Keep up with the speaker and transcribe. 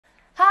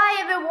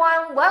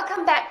everyone,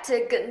 welcome back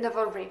to Good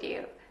Novel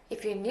Review.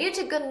 If you're new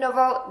to Good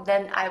Novel,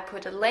 then I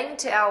put a link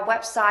to our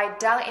website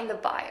down in the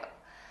bio.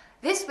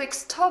 This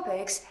week's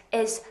topic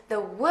is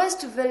the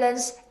worst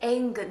villains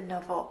in Good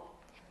Novel.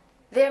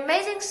 The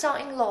amazing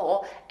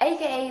son-in-law,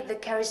 aka the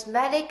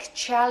charismatic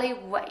Charlie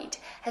Wade,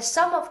 has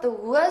some of the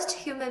worst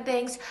human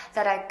beings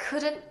that I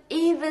couldn't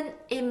even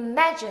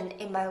imagine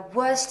in my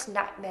worst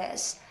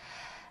nightmares.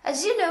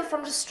 As you know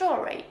from the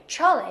story,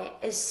 Charlie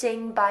is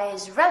seen by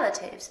his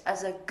relatives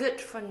as a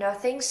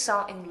good-for-nothing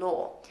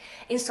son-in-law,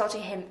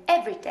 insulting him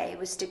every day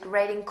with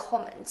degrading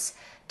comments,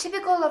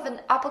 typical of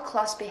an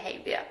upper-class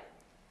behavior.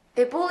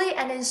 They bully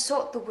and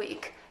insult the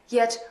weak,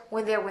 yet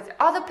when they're with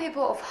other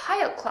people of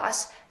higher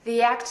class, they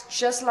act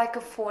just like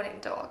a fawning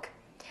dog.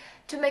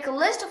 To make a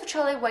list of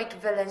Charlie Wade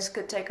villains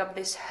could take up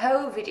this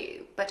whole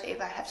video, but if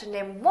I have to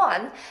name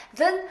one,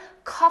 then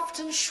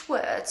Captain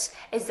Schwartz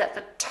is at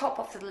the top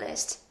of the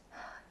list.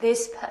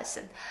 This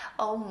person,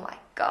 oh my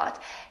god,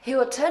 he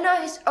will turn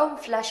on his own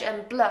flesh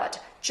and blood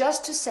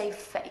just to save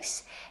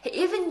face. He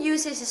even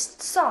uses his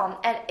son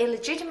and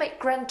illegitimate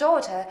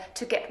granddaughter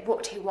to get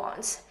what he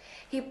wants.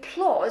 He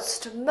plots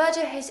to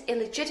murder his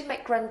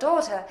illegitimate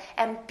granddaughter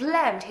and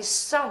blamed his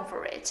son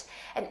for it,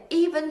 and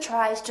even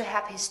tries to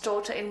have his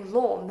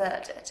daughter-in-law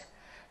murdered.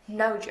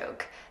 No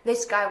joke,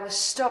 this guy will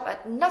stop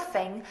at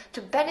nothing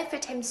to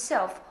benefit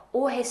himself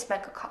or his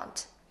bank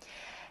account.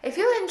 If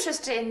you're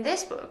interested in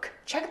this book,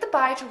 check the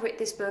bio to read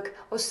this book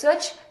or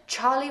search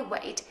Charlie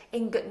Wade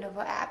in Good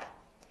Novel app.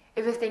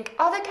 If you think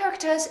other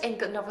characters in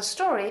Good Novel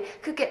story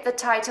could get the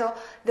title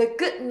The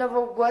Good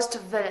Novel Worst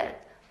Villain,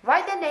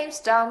 write their names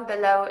down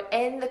below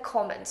in the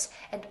comments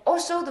and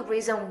also the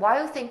reason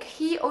why you think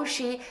he or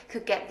she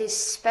could get this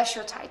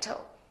special title.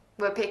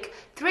 We'll pick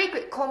 3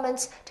 good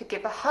comments to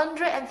give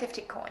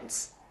 150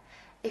 coins.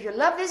 If you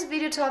love this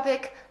video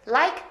topic,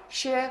 like,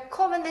 share,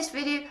 comment this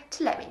video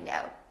to let me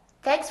know.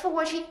 Thanks for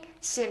watching.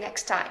 See you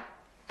next time.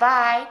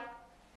 Bye.